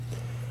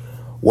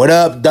What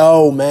up,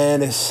 though,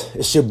 man?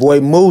 It's your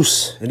boy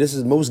Moose, and this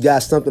is Moose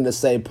Got Something to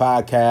Say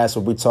podcast,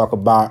 where we talk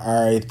about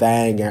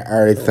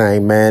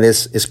everything, man.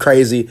 It's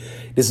crazy.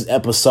 This is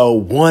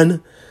episode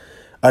 1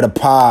 of the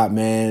pod,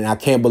 man. I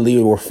can't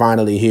believe we're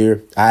finally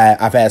here.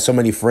 I've had so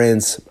many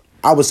friends,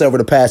 I would say over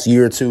the past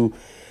year or two,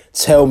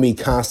 tell me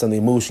constantly,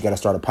 Moose, you got to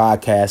start a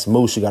podcast.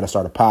 Moose, you got to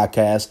start a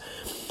podcast.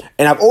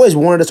 And I've always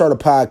wanted to start a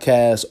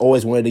podcast,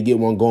 always wanted to get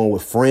one going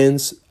with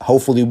friends.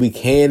 Hopefully we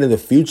can in the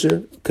future,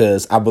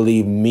 because I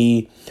believe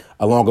me,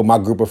 along with my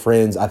group of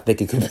friends, I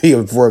think it could be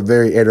for a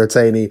very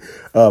entertaining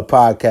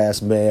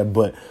podcast, man.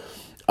 But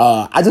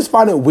I just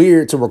find it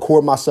weird to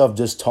record myself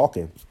just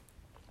talking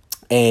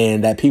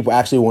and that people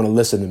actually want to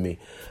listen to me.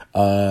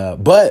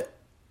 But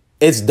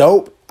it's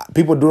dope.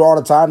 People do it all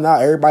the time now.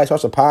 Everybody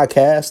starts a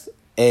podcast,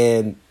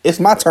 and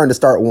it's my turn to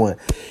start one.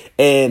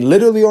 And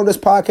literally on this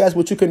podcast,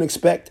 what you can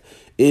expect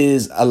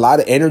is a lot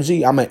of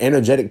energy. I'm an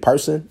energetic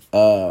person,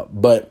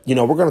 but, we're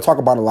going to talk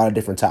about a lot of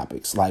different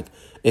topics. Like,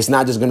 it's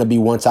not just going to be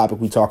one topic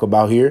we talk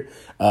about here.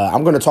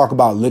 I'm going to talk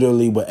about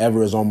literally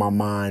whatever is on my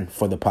mind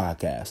for the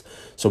podcast.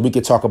 So we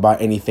could talk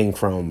about anything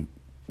from,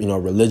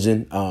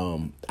 religion.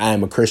 I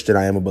am a Christian.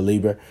 I am a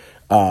believer.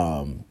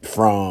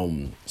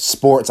 From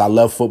sports, I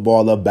love football,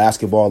 I love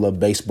basketball, I love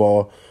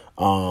baseball.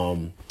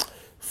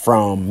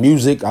 From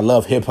music, I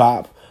love hip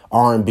hop,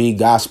 R&B,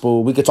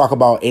 gospel. We could talk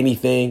about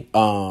anything.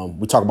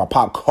 We talk about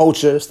pop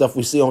culture, stuff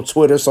we see on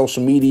Twitter,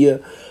 social media.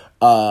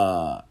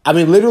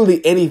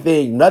 Literally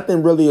anything.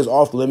 Nothing really is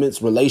off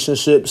limits.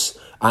 Relationships.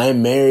 I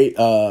am married.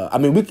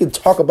 We can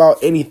talk about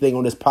anything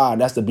on this pod.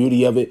 That's the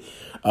beauty of it.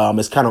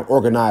 It's kind of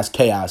organized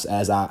chaos,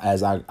 as I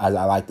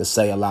like to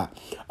say a lot.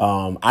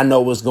 I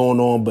know what's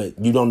going on,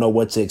 but you don't know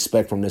what to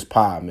expect from this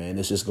pod, man.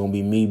 It's just gonna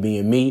be me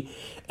being me,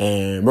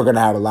 and we're gonna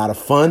have a lot of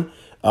fun.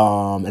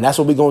 And that's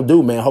what we're going to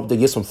do, man. Hope to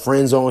get some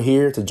friends on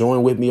here to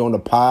join with me on the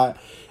pod,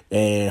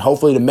 and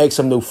hopefully to make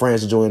some new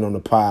friends to join on the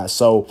pod.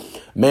 So,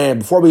 man,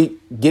 before we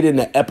get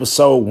into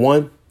episode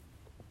 1,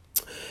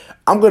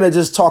 I'm going to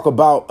just talk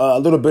about a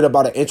little bit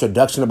about an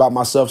introduction about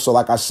myself. So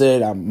like I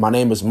said, my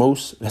name is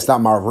Moose. That's not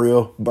my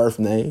real birth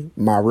name.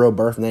 My real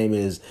birth name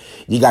is,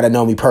 you got to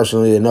know me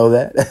personally to know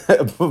that.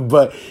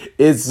 But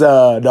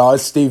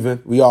it's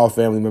Steven. We all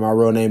family, man. My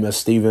real name is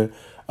Steven.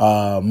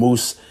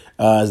 Moose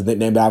is the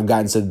name that I've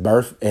gotten since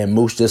birth, and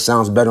Moose just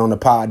sounds better on the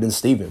pod than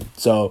Steven.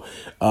 So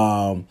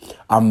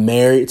I'm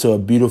married to a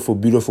beautiful,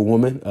 beautiful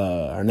woman.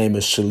 Her name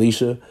is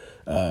Shalisha.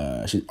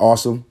 She's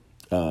awesome.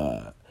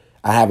 I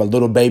have a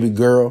little baby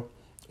girl.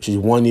 She's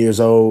 1 year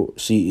old.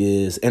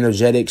 She is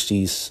energetic.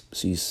 She's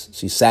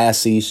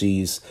sassy.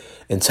 She's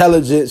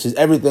intelligent. She's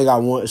everything I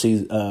want.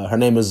 Her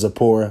name is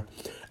Zipporah.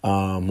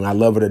 And I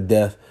love her to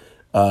death.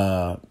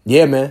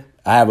 Man.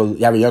 I have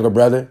a younger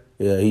brother.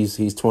 Yeah,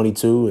 he's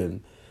 22,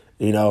 and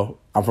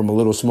I'm from a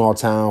little small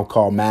town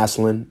called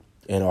Massillon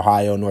in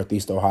Ohio,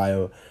 Northeast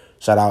Ohio.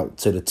 Shout out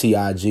to the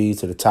TIG,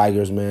 to the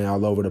Tigers, man,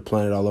 all over the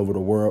planet, all over the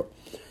world.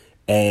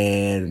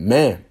 And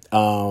man,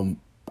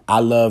 I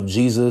love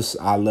Jesus.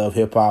 I love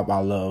hip hop. I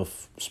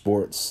love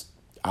sports.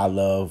 I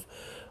love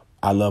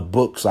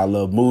books. I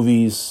love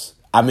movies.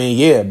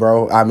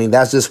 Bro.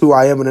 That's just who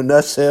I am in a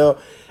nutshell.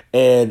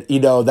 And,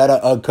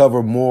 that'll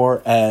uncover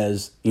more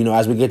as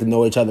we get to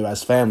know each other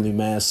as family,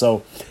 man.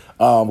 So,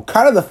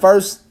 kind of the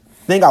first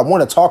thing I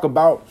want to talk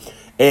about,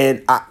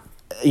 and I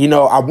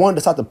wanted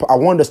to start the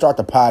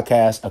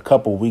podcast a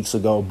couple weeks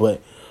ago,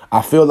 but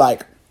I feel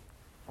like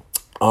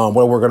what I'm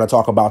going to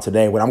talk about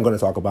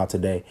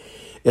today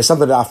is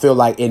something that I feel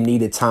like it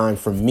needed time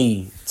for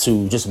me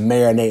to just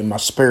marinate in my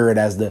spirit,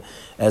 as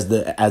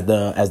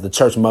the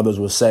church mothers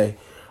would say.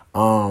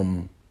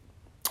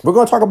 We're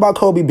going to talk about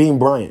Kobe Bean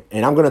Bryant,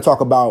 and I'm going to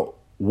talk about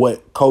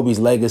what Kobe's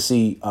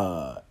legacy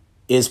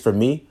is for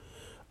me,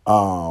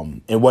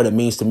 and what it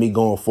means to me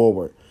going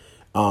forward.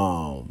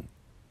 And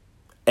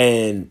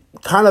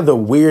kind of the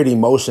weird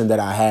emotion that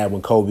I had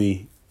when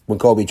Kobe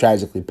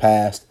tragically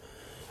passed,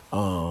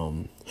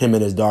 him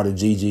and his daughter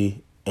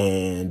Gigi,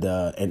 and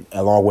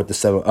along with the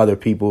 7 other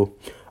people.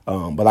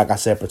 But like I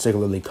said,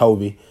 particularly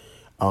Kobe.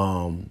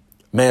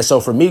 Man, so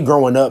for me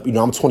growing up,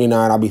 I'm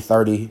 29, I'll be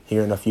 30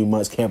 here in a few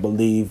months. Can't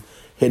believe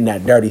hitting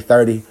that dirty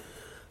 30.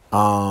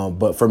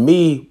 But for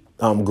me,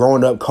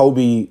 growing up,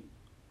 Kobe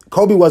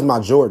was my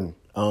Jordan.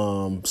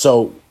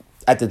 So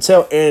at the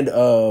tail end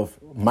of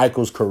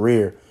Michael's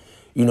career,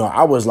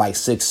 I was like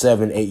 6,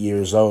 7, 8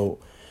 years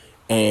old.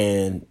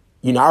 And,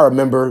 I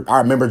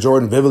remember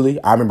Jordan vividly.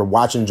 I remember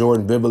watching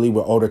Jordan vividly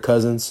with older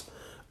cousins,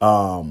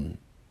 and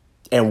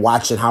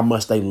watching how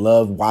much they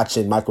loved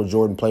watching Michael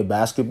Jordan play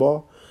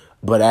basketball.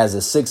 But as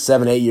a 6,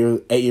 7,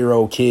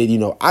 8-year-old kid,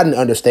 I didn't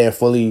understand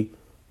fully,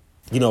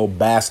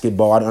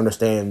 basketball. I didn't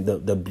understand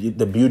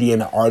the beauty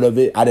and the art of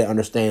it. I didn't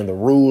understand the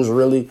rules,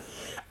 really.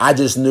 I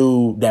just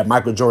knew that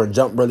Michael Jordan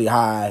jumped really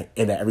high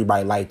and that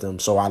everybody liked him,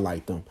 so I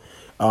liked him.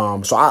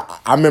 So I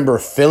remember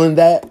feeling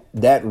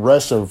that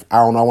rush of,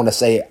 I want to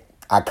say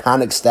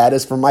iconic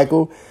status for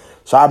Michael.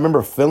 So I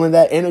remember feeling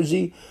that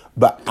energy,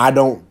 but I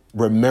don't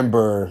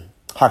remember,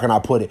 how can I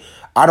put it?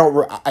 I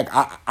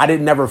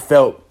didn't never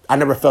felt I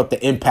never felt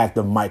the impact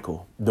of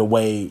Michael the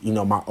way,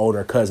 my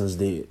older cousins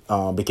did,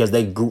 because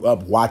they grew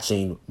up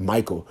watching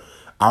Michael.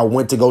 I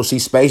went to go see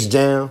Space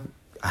Jam.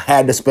 I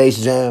had the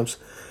Space Jams.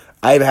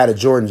 I even had a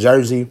Jordan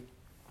jersey.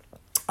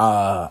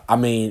 So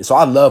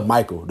I love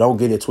Michael. Don't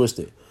get it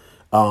twisted.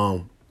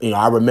 I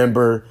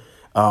remember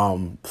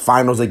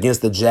finals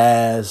against the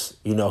Jazz,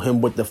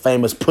 him with the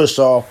famous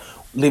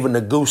push-off, leaving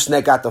the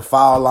gooseneck out the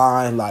foul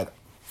line, like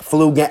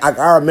flu game.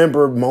 I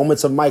remember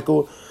moments of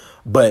Michael,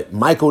 but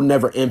Michael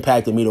never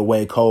impacted me the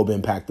way Kobe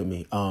impacted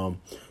me.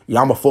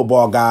 I'm a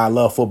football guy. I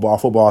love football.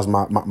 Football is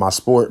my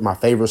sport, my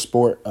favorite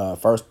sport.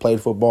 First played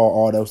football,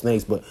 all those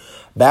things. But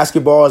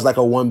basketball is like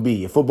a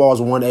 1B. If football is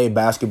 1A,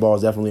 basketball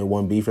is definitely a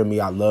 1B for me.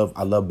 I love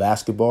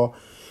basketball.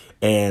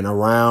 And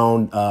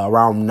around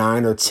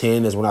 9 or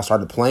 10 is when I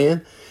started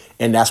playing.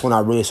 And that's when I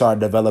really started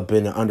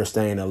developing and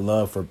understanding a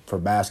love for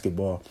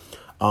basketball.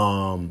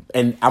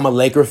 And I'm a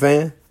Laker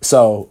fan.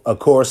 So, of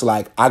course,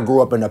 like, I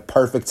grew up in a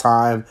perfect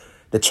time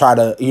to try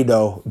to,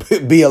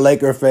 be a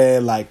Laker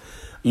fan. Like,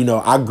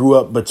 I grew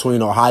up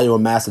between Ohio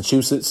and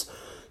Massachusetts.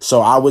 So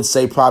I would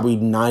say probably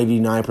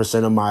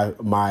 99% of my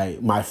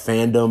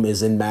fandom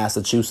is in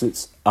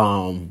Massachusetts.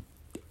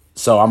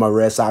 So I'm a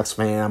Red Sox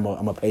fan.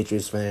 I'm a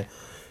Patriots fan.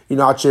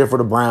 I cheer for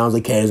the Browns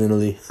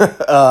occasionally.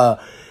 Got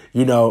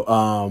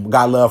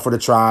love for the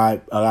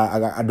Tribe.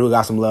 I do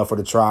got some love for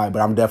the Tribe,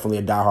 but I'm definitely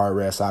a diehard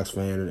Red Sox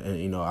fan,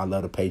 and I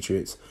love the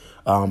Patriots.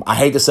 I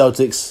hate the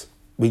Celtics.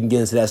 We can get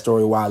into that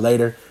story a while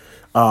later.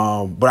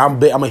 But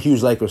I'm a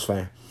huge Lakers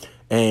fan.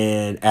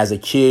 And as a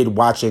kid,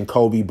 watching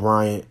Kobe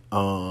Bryant,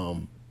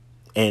 and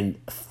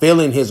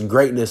feeling his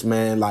greatness,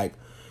 man, like,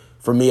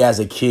 for me as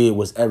a kid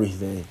was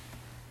everything.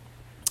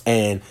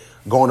 And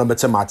going up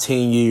into my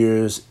teen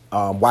years,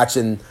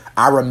 watching,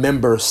 I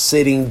remember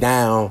sitting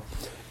down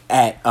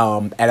at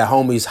a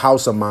homie's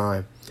house of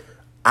mine.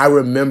 I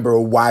remember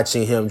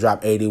watching him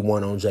drop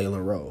 81 on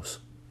Jalen Rose.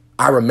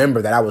 I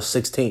remember that. I was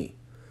 16.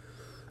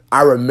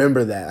 I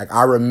remember that. Like,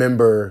 I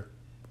remember,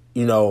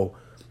 the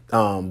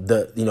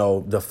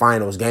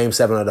finals, Game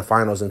 7 of the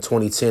finals in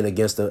 2010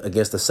 against the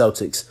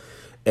Celtics.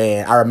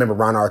 And I remember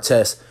Ron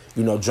Artest,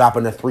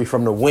 dropping a 3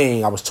 from the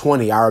wing. I was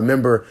 20. I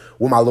remember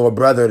with my little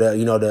brother,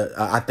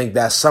 I think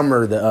that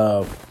summer,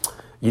 the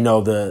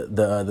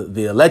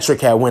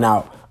electric had went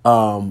out,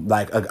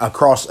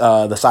 across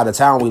the side of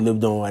town we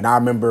lived on. And I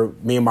remember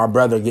me and my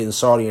brother getting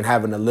salty and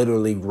having to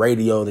literally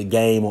radio the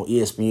game on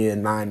ESPN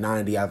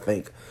 990, I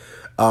think.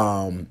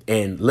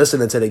 And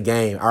listening to the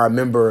game. I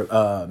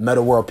remember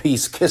Metta World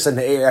Peace kissing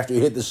the air after he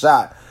hit the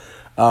shot.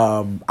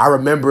 I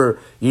remember,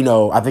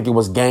 I think it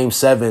was Game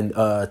 7,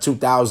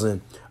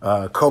 2000,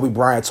 Kobe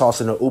Bryant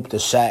tossing a oop to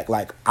Shaq.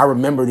 Like, I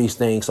remember these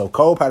things. So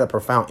Kobe had a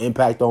profound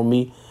impact on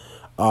me.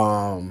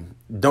 Don't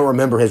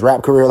remember his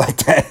rap career like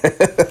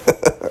that.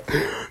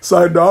 So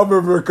I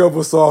remember a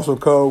couple songs from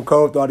Kobe.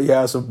 Kobe thought he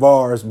had some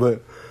bars,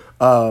 but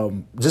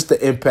just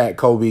the impact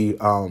Kobe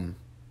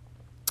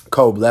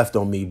left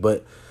on me.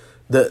 But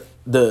the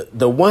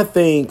one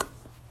thing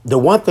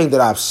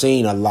that I've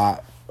seen a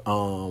lot, a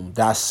lot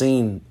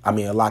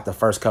the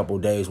first couple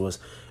of days was,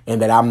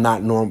 and that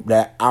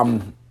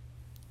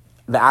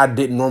I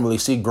didn't normally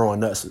see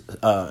growing up,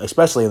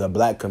 especially in the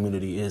black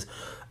community, is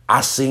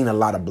I seen a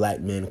lot of black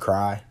men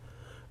cry,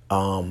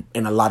 and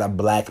a lot of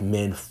black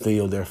men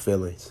feel their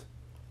feelings.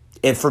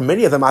 And for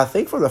many of them, I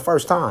think for the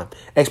first time,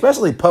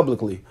 especially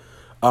publicly,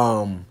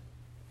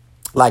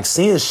 like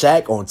seeing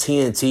Shaq on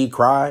TNT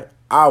cry,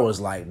 I was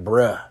like,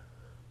 bruh,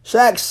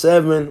 Shaq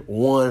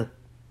 7'1",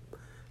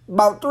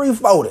 about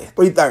 340,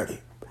 330.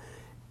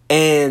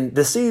 And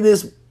to see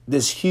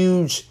this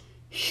huge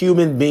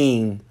human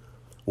being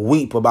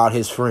weep about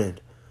his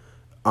friend,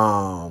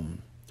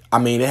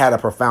 it had a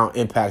profound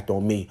impact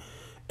on me.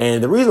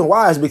 And the reason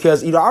why is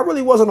because, I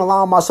really wasn't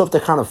allowing myself to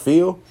kind of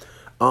feel.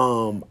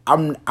 I'm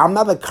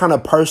not the kind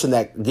of person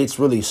that gets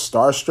really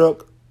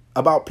starstruck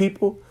about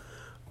people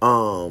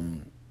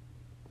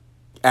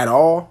at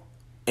all.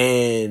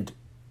 And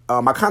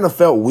I kind of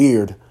felt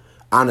weird,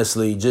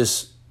 honestly,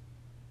 just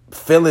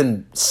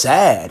feeling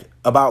sad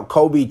about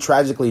Kobe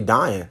tragically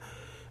dying.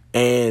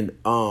 And,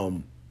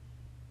 I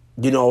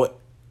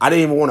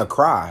didn't even want to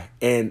cry.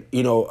 And,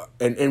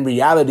 and in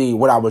reality,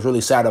 what I was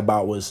really sad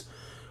about was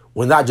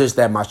not just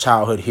that my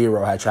childhood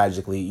hero had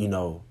tragically,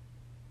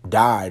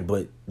 died,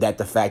 but that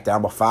the fact that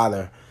I'm a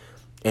father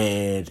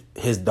and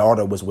his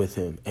daughter was with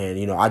him.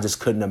 And, I just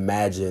couldn't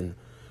imagine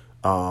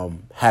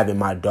having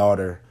my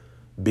daughter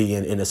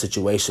being in a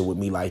situation with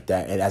me like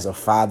that. And as a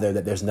father,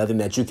 that there's nothing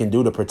that you can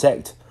do to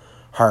protect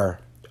her.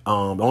 The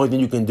only thing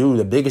you can do,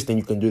 the biggest thing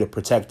you can do to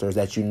protect her is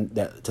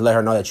to let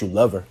her know that you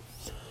love her,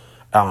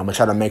 and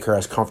try to make her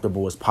as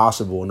comfortable as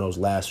possible in those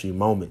last few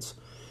moments.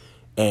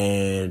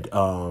 And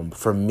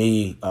for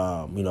me,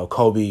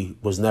 Kobe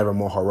was never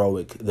more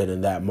heroic than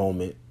in that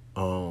moment.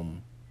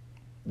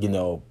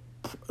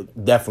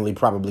 Definitely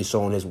probably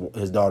showing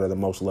his daughter the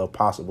most love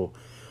possible.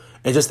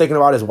 And just thinking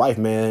about his wife,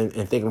 man,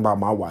 and thinking about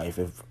my wife,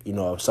 if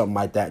something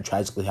like that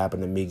tragically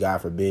happened to me, God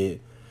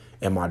forbid,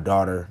 and my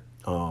daughter,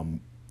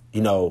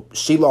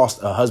 she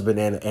lost a husband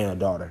and a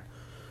daughter.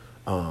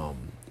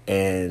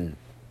 And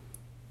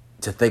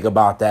to think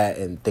about that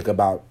and think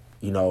about,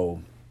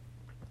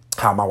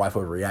 how my wife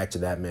would react to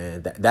that,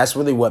 man, that's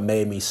really what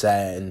made me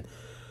sad. And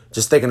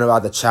just thinking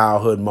about the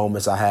childhood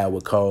moments I had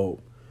with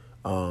Kobe.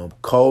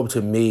 Kobe,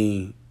 to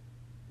me,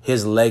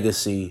 his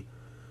legacy,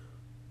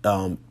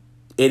 it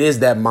is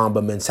that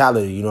Mamba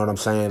mentality. You know what I'm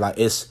saying? Like,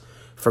 it's,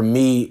 for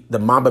me, the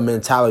Mamba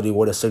mentality,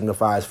 what it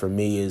signifies for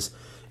me is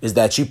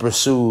that you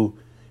pursue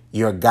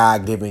your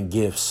God-given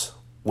gifts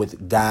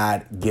with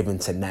God-given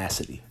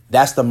tenacity.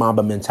 That's the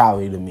Mamba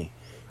mentality to me.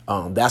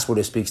 That's what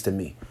it speaks to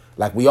me.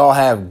 Like, we all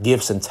have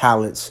gifts and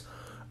talents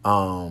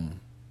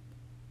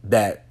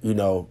that,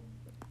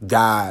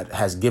 God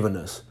has given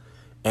us.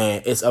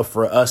 And it's up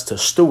for us to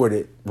steward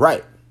it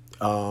right.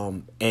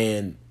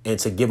 And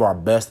to give our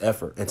best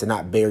effort and to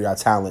not bury our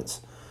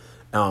talents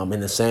in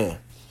the sand.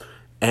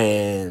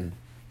 And,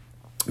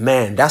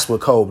 man, that's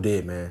what Kobe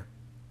did, man.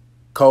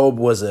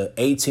 Kobe was an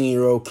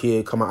 18-year-old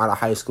kid coming out of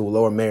high school,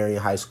 Lower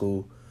Merion High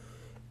School.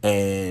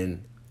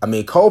 And,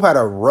 Kobe had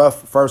a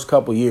rough first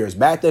couple years.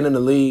 Back then in the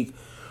league,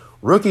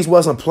 rookies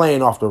wasn't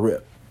playing off the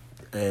rip.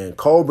 And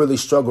Kobe really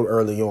struggled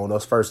early on,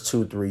 those first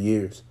 2-3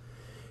 years.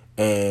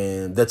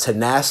 And the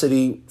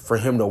tenacity for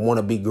him to want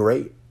to be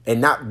great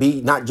and not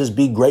just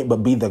be great, but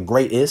be the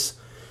greatest.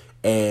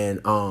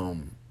 And,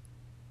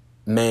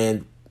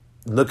 man,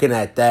 looking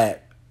at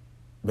that,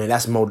 man,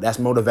 that's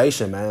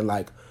motivation, man.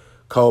 Like,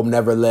 Kobe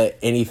never let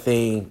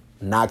anything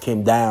knock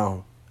him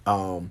down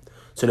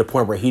to the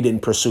point where he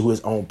didn't pursue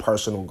his own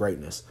personal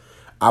greatness.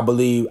 I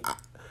believe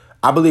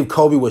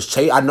Kobe was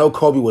I know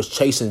Kobe was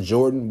chasing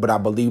Jordan, but I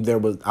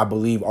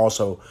believe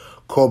also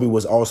Kobe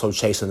was also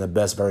chasing the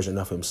best version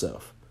of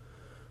himself.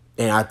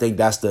 And I think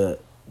that's the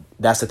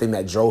thing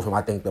that drove him,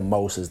 I think, the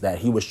most, is that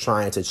he was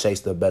trying to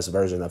chase the best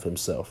version of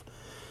himself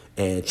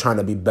and trying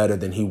to be better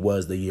than he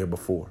was the year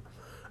before.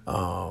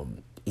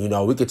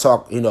 We could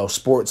talk,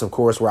 sports, of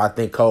course, where I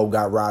think Kobe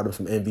got robbed of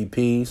some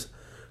MVPs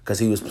because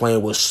he was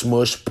playing with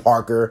Smush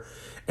Parker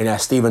and,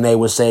 as Stephen A.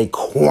 would say,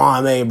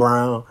 Kwame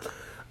Brown.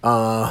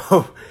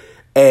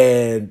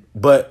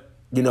 But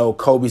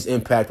Kobe's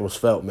impact was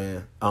felt,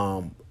 man.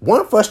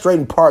 One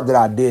frustrating part that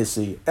I did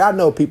see, and I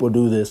know people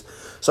do this,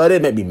 so it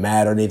didn't make me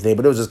mad or anything,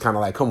 but it was just kind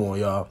of like, come on,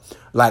 y'all.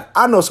 Like,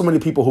 I know so many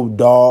people who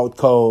dogged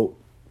Kobe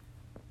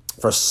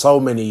for so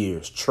many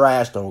years,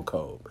 trashed on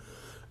Kobe.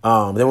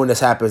 Then when this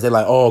happens, they're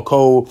like, oh,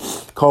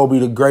 Kobe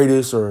the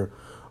greatest, or,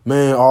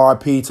 man,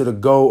 RIP to the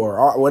GOAT,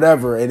 or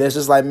whatever. And it's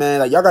just like,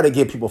 man, like, y'all got to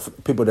give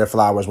people their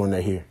flowers when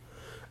they're here.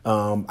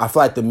 I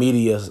feel like the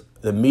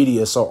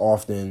media so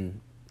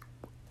often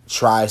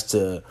tries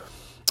to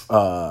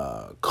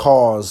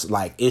cause,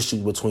 like,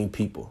 issues between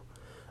people,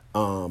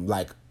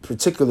 like,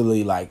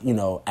 particularly, like,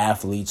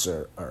 athletes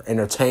or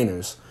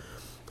entertainers.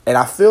 And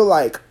I feel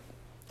like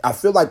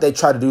they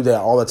try to do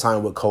that all the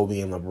time with Kobe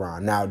and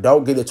LeBron. Now,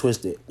 don't get it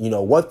twisted.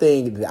 One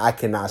thing that I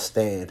cannot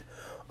stand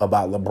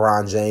about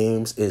LeBron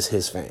James is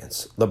his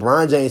fans.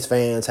 LeBron James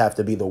fans have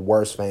to be the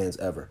worst fans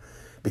ever,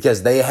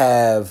 because they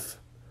have,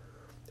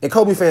 and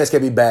Kobe fans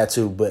can be bad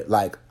too, but,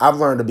 like, I've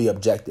learned to be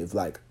objective.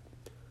 Like,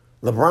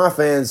 LeBron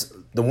fans,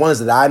 the ones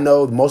that I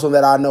know, most of them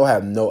that I know,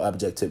 have no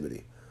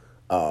objectivity.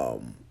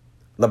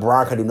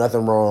 LeBron can do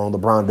nothing wrong.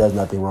 LeBron does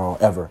nothing wrong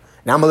ever.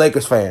 Now, I'm a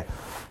Lakers fan,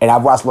 and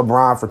I've watched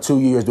LeBron for 2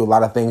 years do a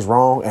lot of things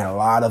wrong and a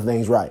lot of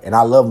things right. And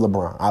I love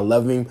LeBron. I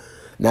love him.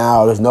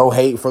 Now, there's no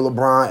hate for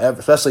LeBron,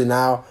 especially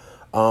now.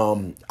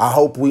 I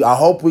hope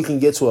we can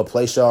get to a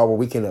place, y'all, where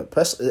we can,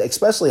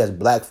 especially as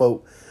black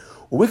folk,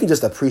 where we can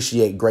just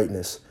appreciate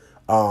greatness.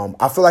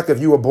 I feel like if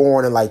you were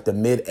born in, like,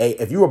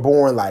 if you were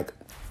born, like,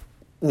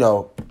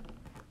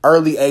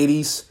 early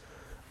 80s,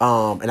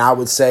 and I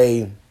would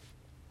say,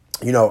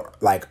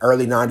 like,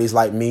 early 90s,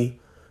 like me,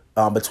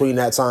 between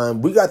that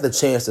time, we got the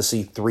chance to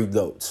see 3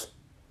 GOATs.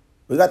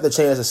 We got the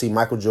chance to see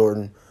Michael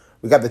Jordan.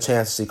 We got the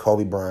chance to see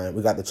Kobe Bryant.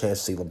 We got the chance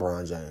to see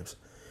LeBron James.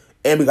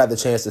 And we got the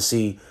chance to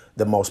see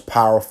the most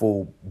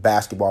powerful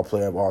basketball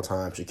player of all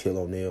time, Shaquille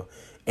O'Neal.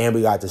 And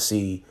we got to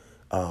see,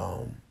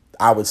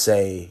 I would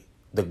say,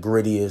 the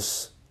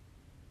grittiest,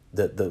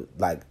 the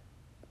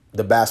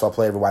basketball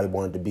player everybody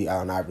wanted to be,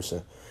 Allen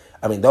Iverson.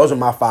 Those are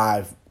my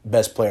 5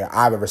 best players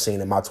I've ever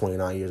seen in my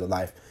 29 years of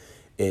life.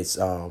 It's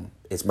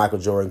Michael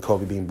Jordan,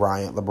 Kobe Bean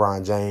Bryant,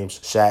 LeBron James,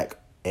 Shaq,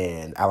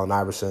 and Allen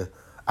Iverson.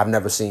 I've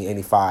never seen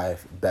any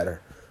 5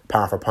 better,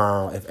 pound for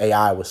pound. If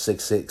AI was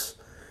 6'6",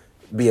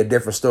 be a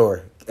different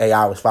story.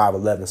 AI was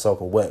 5'11",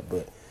 soaking wet,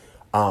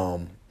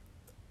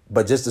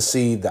 but just to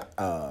see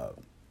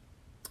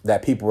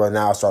that people are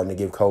now starting to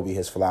give Kobe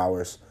his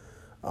flowers,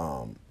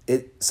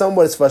 it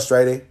somewhat is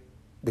frustrating,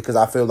 because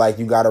I feel like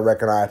you got to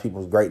recognize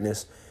people's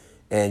greatness,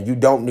 and you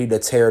don't need to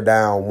tear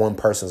down one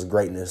person's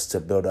greatness to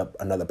build up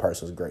another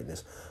person's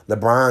greatness.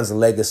 LeBron's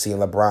legacy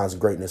and LeBron's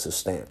greatness is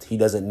stamped. He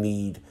doesn't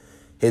need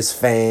his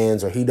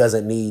fans, or he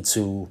doesn't need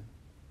to,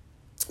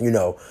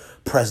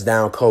 press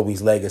down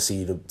Kobe's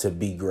legacy to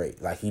be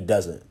great. Like, he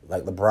doesn't.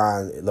 Like,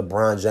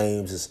 LeBron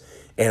James is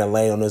in a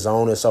lane on his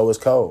own, and so is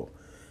Kobe.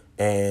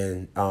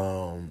 And,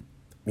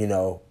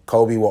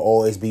 Kobe will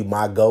always be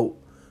my GOAT.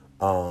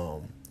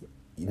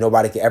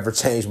 nobody can ever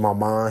change my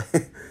mind.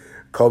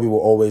 Kobe will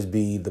always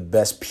be the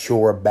best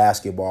pure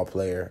basketball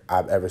player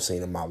I've ever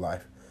seen in my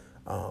life.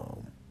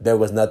 There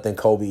was nothing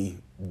Kobe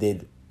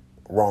did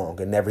wrong.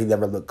 He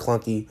never looked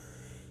clunky.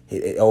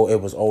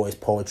 It was always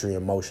poetry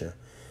in motion.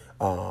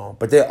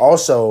 But then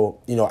also,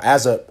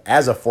 as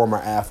a former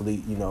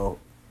athlete,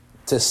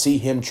 to see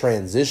him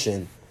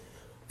transition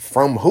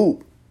from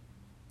hoop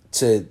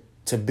to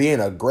being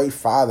a great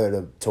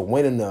father, to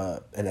winning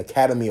an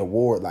Academy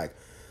Award, like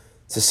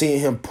to seeing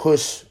him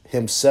push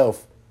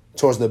himself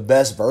towards the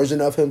best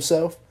version of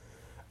himself,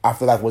 I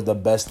feel like was the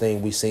best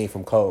thing we seen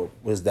from Kobe,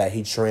 was that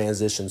he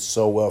transitioned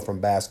so well from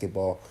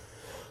basketball.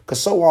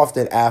 Because so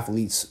often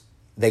athletes,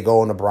 they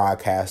go into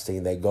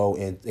broadcasting, they go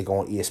on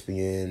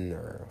ESPN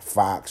or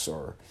Fox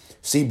or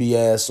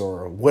CBS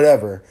or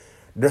whatever.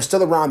 They're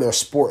still around their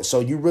sport. So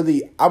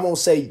I won't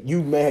say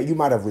you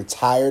might have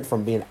retired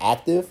from being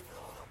active,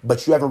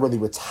 but you haven't really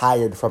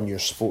retired from your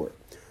sport.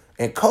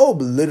 And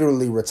Kobe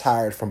literally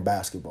retired from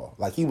basketball.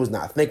 Like, he was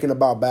not thinking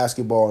about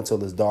basketball until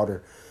his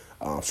daughter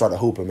started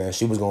hooping, man.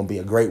 She was going to be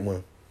a great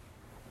one.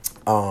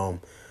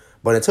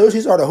 But until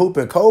she started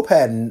hooping, Kobe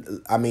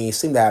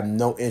seemed to have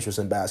no interest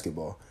in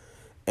basketball.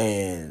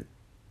 And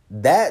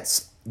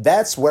that's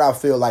what I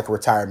feel like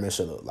retirement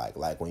should look like.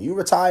 Like, when you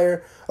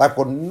retire, like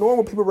when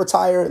normal people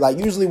retire, like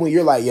usually when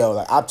you're like, yo,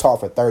 like I've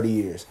taught for 30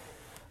 years.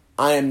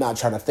 I am not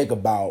trying to think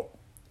about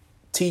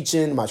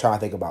teaching. I'm not trying to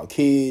think about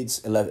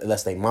kids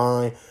unless they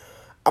mine.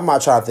 I'm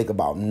not trying to think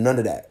about none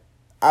of that.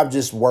 I've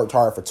just worked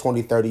hard for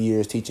 20, 30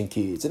 years teaching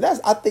kids. And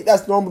I think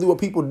that's normally what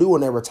people do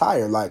when they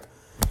retire. Like,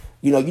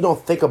 you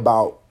don't think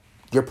about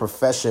your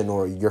profession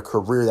or your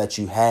career that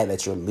you had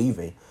that you're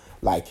leaving.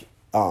 Like,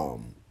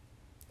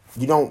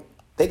 you don't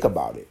think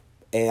about it.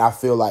 And I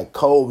feel like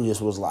Kobe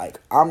just was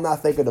like, I'm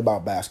not thinking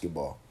about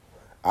basketball.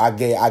 I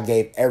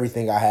gave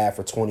everything I had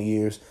for 20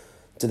 years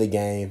to the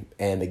game,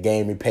 and the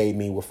game repaid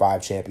me with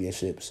 5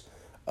 championships.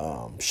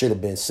 Should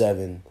have been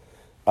 7.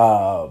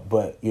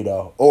 But,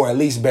 or at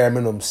least bare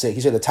minimum 6.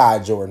 He should have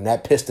tied Jordan.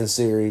 That Pistons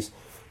series,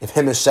 if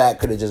him and Shaq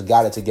could have just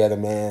got it together,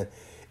 man.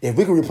 If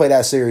we could replay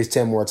that series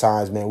 10 more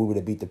times, man, we would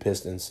have beat the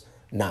Pistons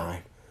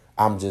 9.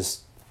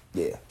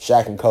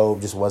 Shaq and Kobe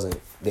just wasn't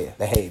there.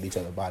 They hated each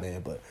other by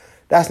then, but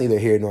that's neither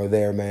here nor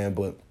there, man.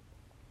 But,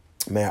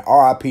 man,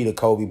 R.I.P. to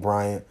Kobe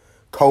Bryant.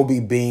 Kobe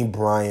Bean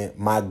Bryant,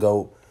 my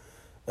GOAT.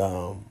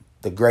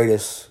 The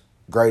greatest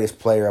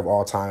player of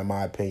all time, in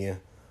my opinion.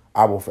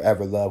 I will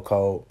forever love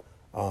Kobe.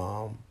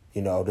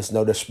 There's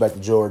no disrespect to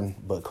Jordan,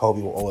 but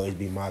Kobe will always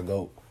be my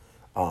GOAT.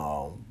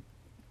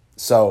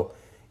 So,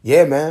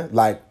 yeah, man,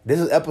 like, this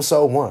is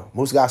episode 1.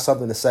 Moose got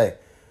something to say.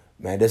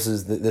 Man, this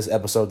is this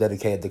episode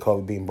dedicated to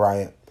Kobe Bean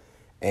Bryant.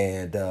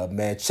 And,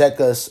 man, check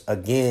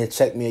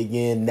me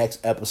again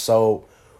next episode.